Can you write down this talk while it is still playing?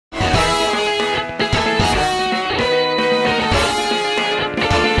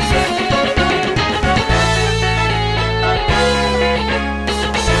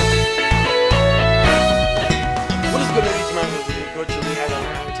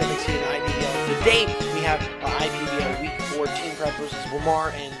today we have IPBL Week 4 Team Prep versus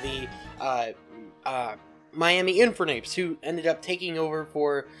Lamar and the Miami Infernapes, who ended up taking over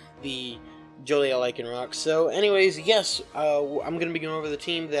for the Joliet Lycanroc. So anyways, yes, I'm going to be going over the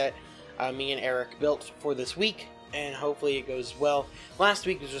team that me and Eric built for this week, and hopefully it goes well. Last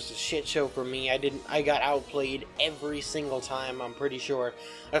week was just a shit show for me. I got outplayed every single time, I'm pretty sure.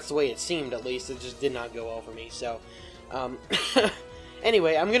 That's the way it seemed, at least. It just did not go well for me, so...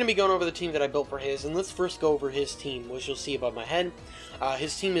 Anyway, I'm going to be going over the team that I built for his, and let's first go over his team, which you'll see above my head.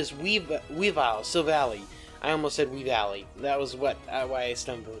 His team is Weavile, Silvally. I almost said Weavally. That was why I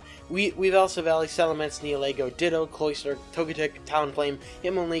stumbled. Weavile, Silvally, Salamence, Neolego, Ditto, Cloyster, Togetic, Talonflame,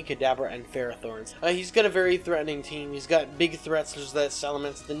 Hitmonlee, Kadabra, and Ferrothorns. He's got a very threatening team. He's got big threats such as that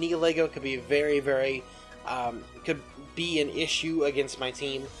Salamence. The Neolego could be very, could be an issue against my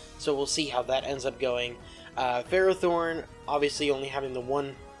team, so we'll see how that ends up going. Ferrothorn, obviously only having the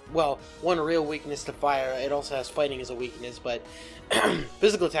one real weakness to fire. It also has fighting as a weakness, but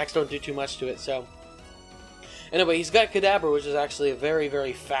physical attacks don't do too much to it, so... Anyway, he's got Kadabra, which is actually a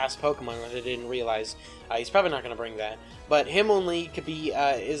very fast Pokemon, which I didn't realize. He's probably not going to bring that. But Hitmonlee could be,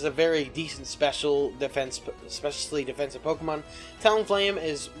 is a very decent especially defensive Pokemon. Talonflame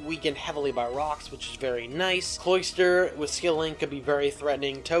is weakened heavily by rocks, which is very nice. Cloyster with Skill Link could be very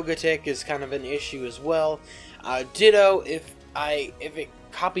threatening. Togetic is kind of an issue as well. Ditto, if it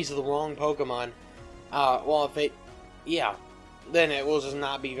copies the wrong Pokemon, then it will just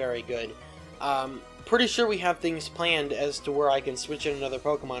not be very good. Pretty sure we have things planned as to where I can switch in another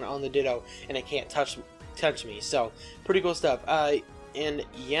Pokemon on the Ditto and it can't touch me, so pretty cool stuff. And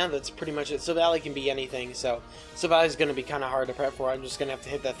yeah, that's pretty much it. Silvally can be anything, so Silvally's going to be kind of hard to prep for. I'm just going to have to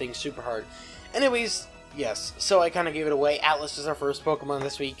hit that thing super hard. Anyways, yes, so I kind of gave it away. Atlas is our first Pokemon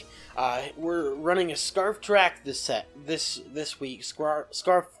this week. We're running a Scarf Track this week.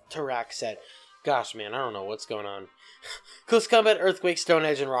 Scarf Track set. Gosh, man, I don't know what's going on. Close Combat, Earthquake, Stone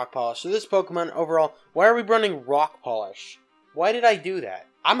Edge, and Rock Polish. So this Pokemon, overall, why are we running Rock Polish? Why did I do that?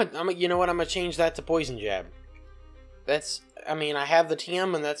 You know what, I'm gonna change that to Poison Jab. I have the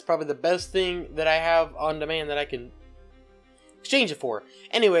TM, and that's probably the best thing that I have on demand that I can exchange it for.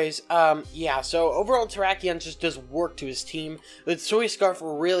 Anyways, yeah, so overall Terrakion just does work to his team. The Soy Scarf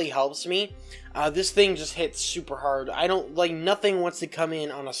really helps me. This thing just hits super hard. Nothing wants to come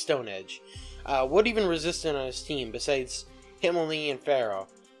in on a Stone Edge. What even resistant on his team besides Hitmonlee and Pharaoh?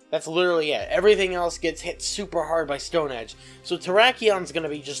 That's literally it. Everything else gets hit super hard by Stone Edge. So Terrakion's gonna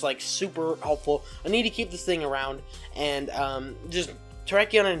be just super helpful. I need to keep this thing around, and just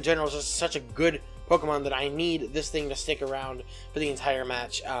Terrakion in general is just such a good Pokemon that I need this thing to stick around for the entire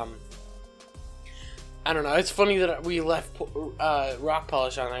match. I don't know. It's funny that we left Rock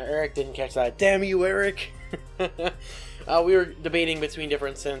Polish on there. Eric didn't catch that. Damn you, Eric! We were debating between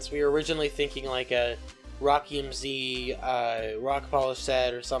different scents. We were originally thinking like a Rock EMZ, Rock Polish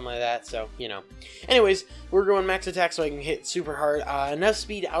set or something like that, so, you know. Anyways, we're going max attack so I can hit super hard. Enough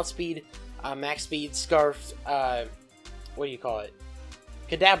speed, outspeed, max speed, Scarf, what do you call it?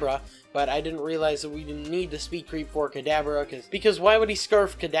 Kadabra, but I didn't realize that we didn't need the speed creep for Kadabra, because why would he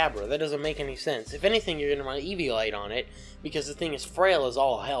Scarf Kadabra? That doesn't make any sense. If anything, you're going to run Eviolite on it, because the thing is frail as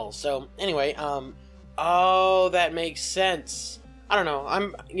all hell. So, anyway, oh, that makes sense. I don't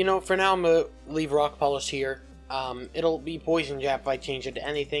know. For now, I'm going to leave Rock Polish here. It'll be Poison Jab if I change it to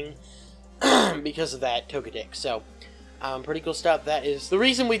anything because of that Togetic. So, pretty cool stuff. That is the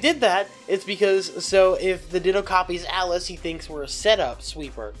reason we did that. It's because, so if the Ditto copies Alice, he thinks we're a setup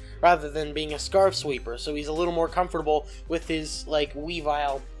sweeper rather than being a Scarf sweeper. So he's a little more comfortable with his,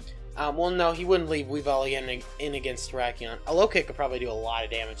 Weavile. Well, no, he wouldn't leave Weavile in against Terrakion. A low kick could probably do a lot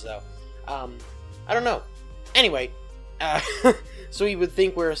of damage, though. I don't know. Anyway, so he would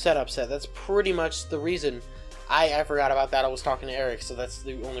think we're a setup set. That's pretty much the reason. I forgot about that. I was talking to Eric, so that's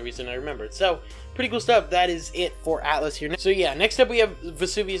the only reason I remembered. So, pretty cool stuff. That is it for Atlas here. So yeah, next up we have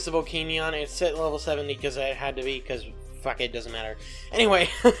Vesuvius the Volcanion. It's set level 70 because it had to be, because fuck it, doesn't matter. Anyway,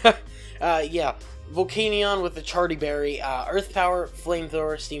 yeah. Volcanion with the Charty Berry, Earth Power,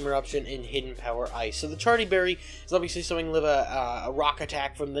 Flamethrower, Steam Eruption, and Hidden Power Ice. So the Charty Berry is obviously showing a rock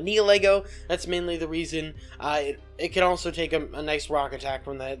attack from the Neolego. That's mainly the reason. It can also take a nice rock attack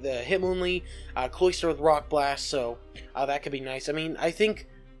from the Hitmonlee, Cloyster with Rock Blast, so that could be nice. I think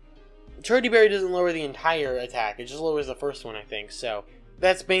Charty Berry doesn't lower the entire attack, it just lowers the first one, I think, so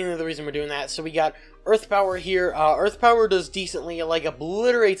that's mainly the reason we're doing that. So we got Earth Power here. Earth Power does decently,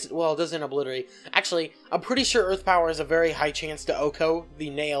 obliterates, well, it doesn't obliterate. Actually, I'm pretty sure Earth Power has a very high chance to OHKO the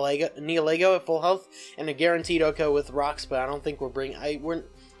Neolego at full health, and a guaranteed OHKO with rocks, but I don't think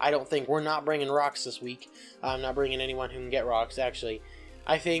we're not bringing rocks this week. I'm not bringing anyone who can get rocks, actually.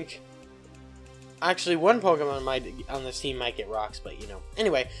 I think Actually, one Pokemon on this team might get rocks, but you know.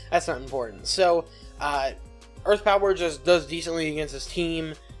 Anyway, that's not important. So, Earth Power just does decently against his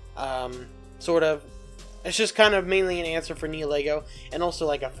team, sort of. It's just kind of mainly an answer for Neolego, and also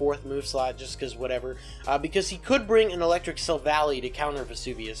like a 4th move slot, just because whatever. Because he could bring an Electric Silvally to counter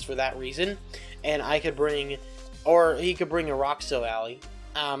Vesuvius for that reason, and I could bring, or he could bring a Rock Silvally.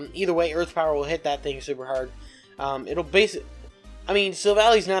 Either way, Earth Power will hit that thing super hard. It'll basically, I mean,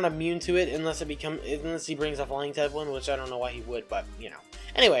 Silvally's not immune to it unless he brings a Flying type one, which I don't know why he would, but you know.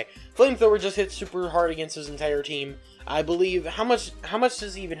 Anyway, Flamethrower just hits super hard against his entire team. I believe, how much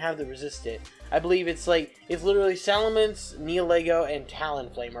does he even have to resist it? I believe it's literally Salamence, Neolego, and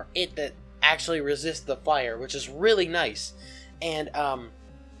Talonflame are it that actually resist the fire, which is really nice. And,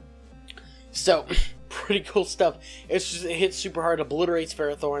 so, pretty cool stuff. It hits super hard, obliterates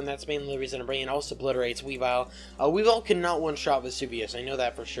Ferrothorn, that's mainly the reason I'm bringing it. Also obliterates Weavile. Weavile cannot one-shot Vesuvius, I know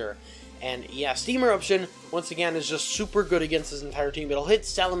that for sure. And yeah, Steam Eruption, once again, is just super good against his entire team. It'll hit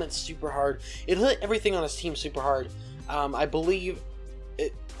Salamence super hard. It'll hit everything on his team super hard. I believe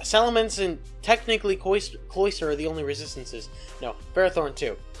Salamence and technically Cloyster are the only resistances. No, Ferrothorn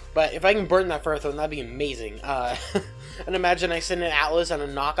too. But if I can burn that Ferrothorn, that'd be amazing. And imagine I send an Atlas on a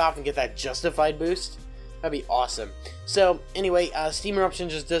knockoff and get that Justified boost. That'd be awesome. So, anyway, Steam Eruption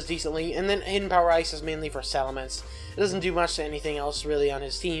just does decently. And then Hidden Power Ice is mainly for Salamence. It doesn't do much to anything else, really, on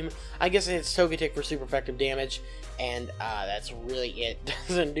his team. I guess it hits Togetic for super effective damage. And that's really it.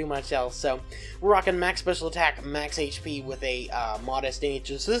 Doesn't do much else. So, we're rocking max special attack, max HP with a modest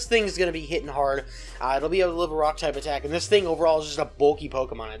nature. So this thing is going to be hitting hard. It'll be able to live a rock type attack. And this thing overall is just a bulky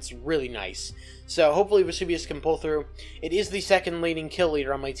Pokemon. It's really nice. So hopefully Vesuvius can pull through. It is the second leading kill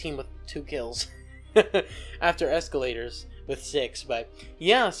leader on my team with 2 kills. After Escalators with 6, but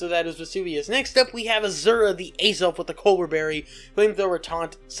yeah, so that is Vesuvius. Next up we have Azura, the Azelf with the Colbur Berry, Flamethrower,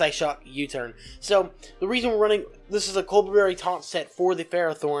 Taunt, Psyshock, U-Turn. So the reason we're running, this is a Colbur Berry Taunt set for the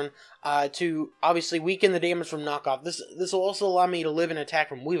Ferrothorn, to obviously weaken the damage from knockoff. This will also allow me to live an attack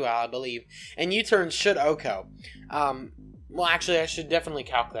from Weavile, I believe, and U-Turn should OHKO. Well, actually, I should definitely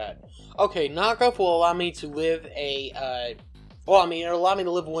calc that. Okay, knockoff will allow me to live a, well, I mean, it'll allow me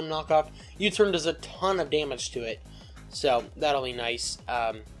to live 1 knockoff. U-Turn does a ton of damage to it, so that'll be nice.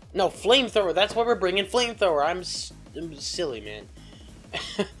 No, Flamethrower, that's why we're bringing Flamethrower. I'm silly, man.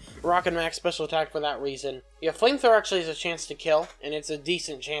 Rockin' max special attack for that reason. Yeah, Flamethrower actually has a chance to kill, and it's a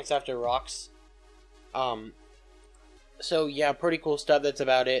decent chance after rocks. So yeah, pretty cool stuff, that's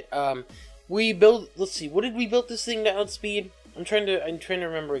about it. We build, let's see, what did we build this thing to outspeed? I'm trying to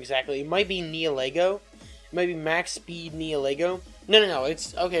remember exactly. It might be Neolego. It might be max speed Neolego. No,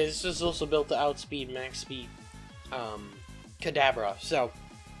 it's, okay, this is also built to outspeed max speed, Kadabra. So,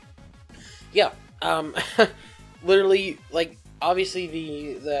 yeah, literally, like, obviously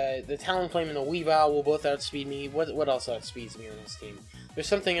the Talonflame and the Weavile will both outspeed me. What else outspeeds me on this team? There's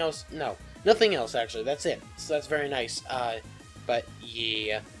something else? No, nothing else, actually. That's it. So that's very nice. But,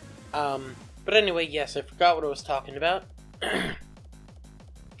 yeah. But anyway, yes, I forgot what I was talking about.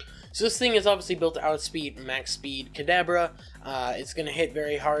 So this thing is obviously built to outspeed max speed Kadabra. It's going to hit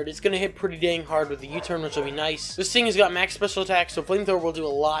very hard. It's going to hit pretty dang hard with the U-Turn, which will be nice. This thing has got max special attack, so Flamethrower will do a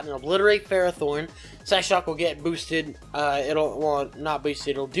lot and obliterate Ferrothorn. Psyshock will get boosted. Well, not boosted.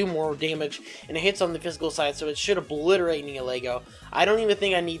 It'll do more damage, and it hits on the physical side, so it should obliterate Neolego. I don't even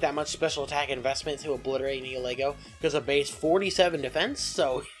think I need that much special attack investment to obliterate Neolego, because of base 47 defense,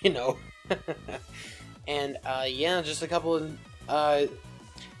 so, you know. And, yeah, just a couple of,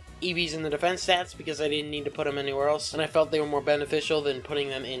 EVs in the defense stats because I didn't need to put them anywhere else, and I felt they were more beneficial than putting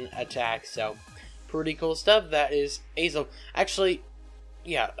them in attack. So, pretty cool stuff. That is Azelf. Actually,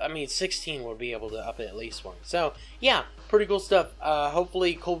 yeah, I mean 16 would be able to up it at least 1. So, yeah, pretty cool stuff.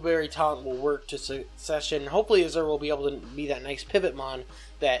 Hopefully, Coldberry Taunt will work to succession. Hopefully, Azure will be able to be that nice pivot mon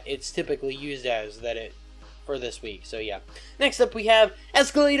that it's typically used as for this week. So, yeah. Next up, we have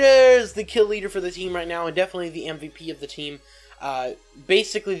Escalators, the kill leader for the team right now, and definitely the MVP of the team.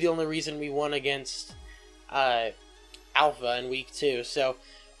 Basically the only reason we won against Alpha in week 2. So,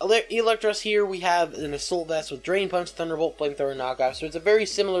 Electros here, we have an Assault Vest with Drain Punch, Thunderbolt, Flamethrower, Knockoff. So it's a very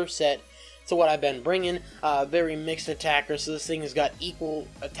similar set to what I've been bringing. Very mixed attacker, so this thing has got equal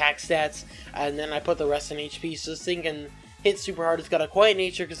attack stats, and then I put the rest in HP, so this thing can hit super hard. It's got a quiet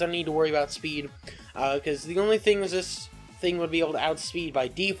nature because I don't need to worry about speed, because the only things this thing would be able to outspeed by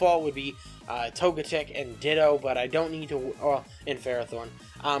default would be Togetic and Ditto, but I don't need to, and Ferrothorn.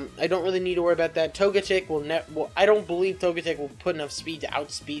 I don't really need to worry about that. Togetic will I don't believe Togetic will put enough speed to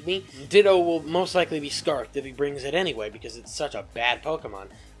outspeed me. Ditto will most likely be Scarfed if he brings it anyway, because it's such a bad Pokemon.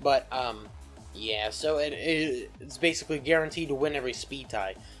 But, Yeah, so it's basically guaranteed to win every speed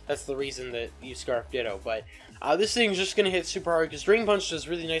tie. That's the reason that you Scarf Ditto. But this thing's just going to hit super hard because Drain Punch does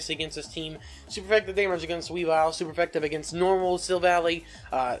really nicely against this team. Super effective damage against Weavile, super effective against normal Silvally,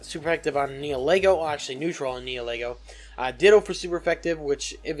 super effective on Neolego, well, actually neutral on Neolego. Ditto for super effective,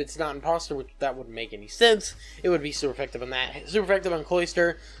 which if it's not Imposter, which that wouldn't make any sense, it would be super effective on that. Super effective on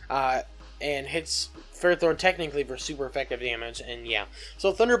Cloyster, and hits Ferrothorn technically for super effective damage, and yeah.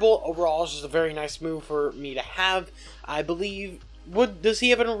 So Thunderbolt overall is just a very nice move for me to have. I believe, does he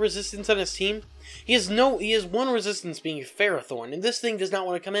have any resistance on his team? He has one resistance being Ferrothorn, and this thing does not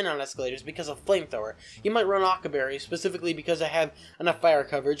want to come in on escalators because of Flamethrower. He might run Occaberry, specifically because I have enough fire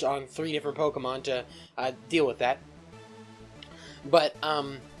coverage on 3 different Pokemon to deal with that. But,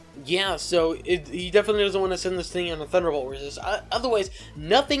 yeah, so he definitely doesn't want to send this thing on a Thunderbolt resist. Otherwise,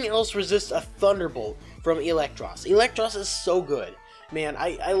 nothing else resists a Thunderbolt from Eelektross. Eelektross is so good. Man,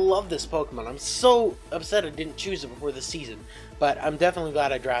 I love this Pokemon. I'm so upset I didn't choose it before the season. But I'm definitely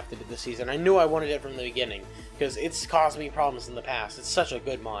glad I drafted it this season. I knew I wanted it from the beginning, because it's caused me problems in the past. It's such a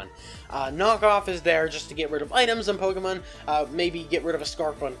good mon. Knockoff is there just to get rid of items on Pokemon. Maybe get rid of a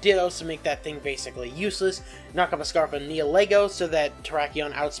Scarf on Ditto to make that thing basically useless. Knock off a Scarf on Neolego so that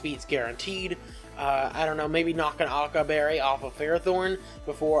Terrakion outspeed's guaranteed. I don't know, maybe knock an Occaberry off of Ferrothorn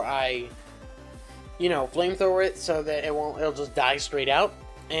before I, you know, Flamethrower it so that it'll just die straight out.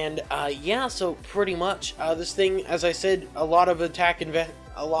 And yeah, so pretty much this thing, as I said, a lot of attack and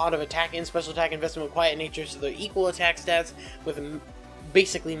special attack investment with Quiet Nature, so they're equal attack stats with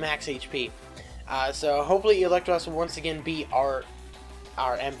basically max HP. So hopefully Eelektross will once again be our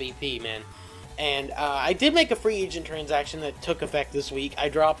MVP, man. And I did make a free agent transaction that took effect this week. I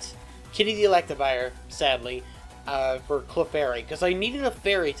dropped Kitty the Electivire, sadly, for Clefairy, because I needed a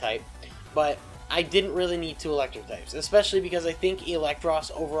Fairy type, but I didn't really need 2 electric types, especially because I think Eelektross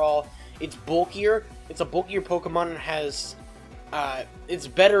overall, it's bulkier. It's a bulkier Pokemon and has, it's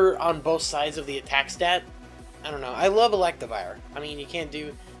better on both sides of the attack stat. I don't know. I love Electivire. I mean, you can't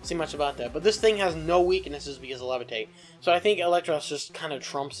say much about that. But this thing has no weaknesses because of Levitate. So I think Eelektross just kind of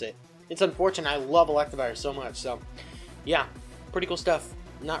trumps it. It's unfortunate. I love Electivire so much. So, yeah. Pretty cool stuff.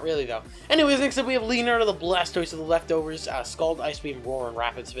 Not really, though. Anyways, next up we have Leonardo the Blastoise of the leftovers, Scald, Ice Beam, Roar, and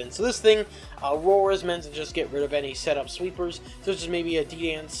Rapid Spin. So this thing, Roar is meant to just get rid of any setup sweepers, such as maybe a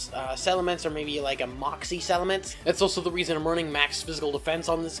D-Dance Salamence, or maybe like a Moxie Salamence. That's also the reason I'm running max physical defense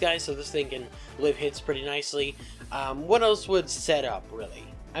on this guy, so this thing can live hits pretty nicely. What else would set up, really?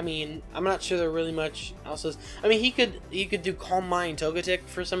 I mean, I'm not sure there really much else is. I mean, he could do Calm Mind Togetic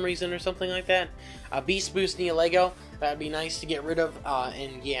for some reason or something like that. Beast Boost Neolego, that'd be nice to get rid of.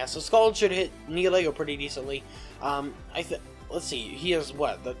 And yeah, so Scald should hit Neolego pretty decently. Let's see, he has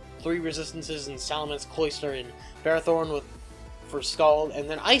what, the 3 resistances in Salamence, Cloyster, and Ferrothorn for Scald, and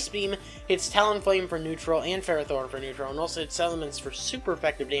then Ice Beam hits Talonflame for neutral and Ferrothorn for neutral, and also hits Salamence for super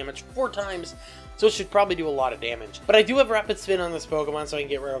effective damage 4 times. So it should probably do a lot of damage. But I do have Rapid Spin on this Pokemon so I can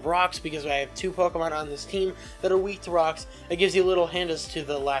get rid of rocks, because I have 2 Pokemon on this team that are weak to rocks. It gives you a little hint as to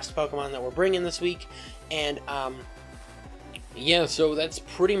the last Pokemon that we're bringing this week. And, yeah, so that's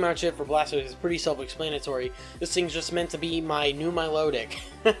pretty much it for Blastoise. It's pretty self-explanatory. This thing's just meant to be my new Milotic.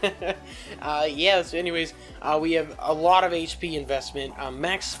 Yeah, so anyways, we have a lot of HP investment,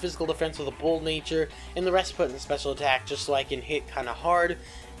 max physical defense with a bold nature, and the rest put in special attack just so I can hit kind of hard,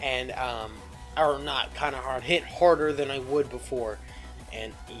 and, or not kind of hard, hit harder than I would before.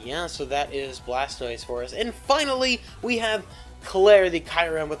 And yeah, so that is Blastoise for us. And finally, we have Claire the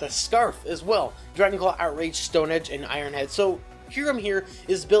Kyurem with a Scarf as well. Dragon Claw, Outrage, Stone Edge, and Iron Head. So Kyurem here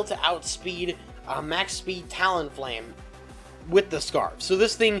is built to outspeed max speed Talonflame with the Scarf. So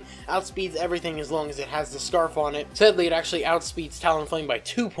this thing outspeeds everything as long as it has the Scarf on it. Sadly, it actually outspeeds Talonflame by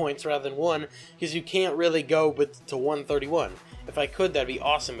 2 points rather than 1, because you can't really go to 131. If I could, that'd be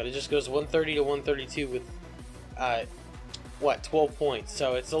awesome, but it just goes 130 to 132 with, what, 12 points.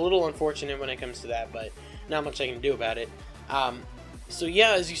 So it's a little unfortunate when it comes to that, but not much I can do about it. So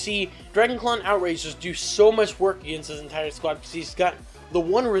yeah, as you see, Dragon Claw and Outrage just do so much work against his entire squad, because he's got the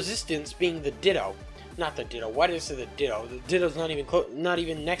one resistance being the Ditto. Not the Ditto. Why did I say the Ditto? The Ditto's not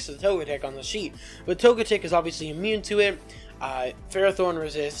even next to the Togetic on the sheet. But Togetic is obviously immune to it. Ferrothorn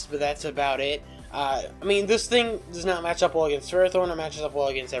resists, but that's about it. I mean, this thing does not match up well against Ferrothorn. It matches up well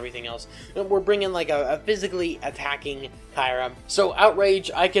against everything else. We're bringing like a physically attacking Kyurem. So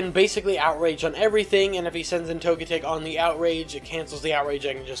Outrage, I can basically Outrage on everything, and if he sends in Togetic on the Outrage, it cancels the Outrage.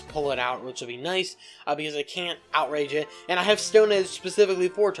 I can just pull it out, which would be nice, because I can't Outrage it. And I have Stone Edge specifically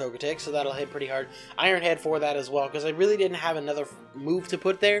for Togetic, so that'll hit pretty hard. Iron Head for that as well, because I really didn't have another move to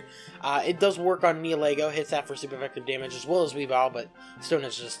put there. It does work on Neolego, hits that for super effective damage, as well as Weavile, but Stone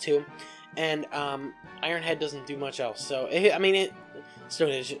Edge does too. and Ironhead doesn't do much else. So I mean, it still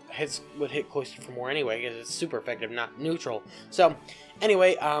would hit closer for more anyway, because it's super effective, not neutral. So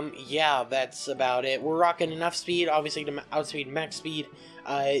anyway, yeah, that's about it. We're rocking enough speed, obviously, to outspeed max speed.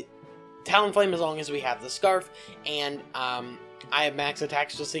 Talonflame as long as we have the Scarf, and I have max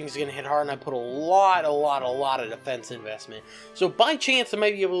attacks, so this thing's gonna hit hard, and I put a lot of defense investment. So by chance, I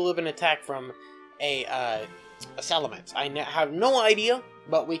might be able to live an attack from a Salamence. I have no idea,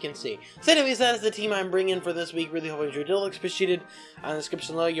 but we can see. So anyways, that is the team I'm bringing for this week. Really hope you enjoyed. Appreciated. In the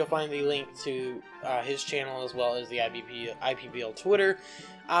description below, you'll find the link to his channel as well as the IPBL Twitter.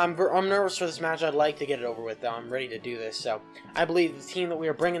 I'm nervous for this match. I'd like to get it over with, though. I'm ready to do this. So I believe the team that we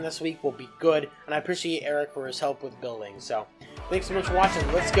are bringing this week will be good, and I appreciate Eric for his help with building. So thanks so much for watching.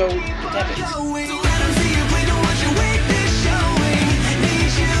 Let's go, Tepigs.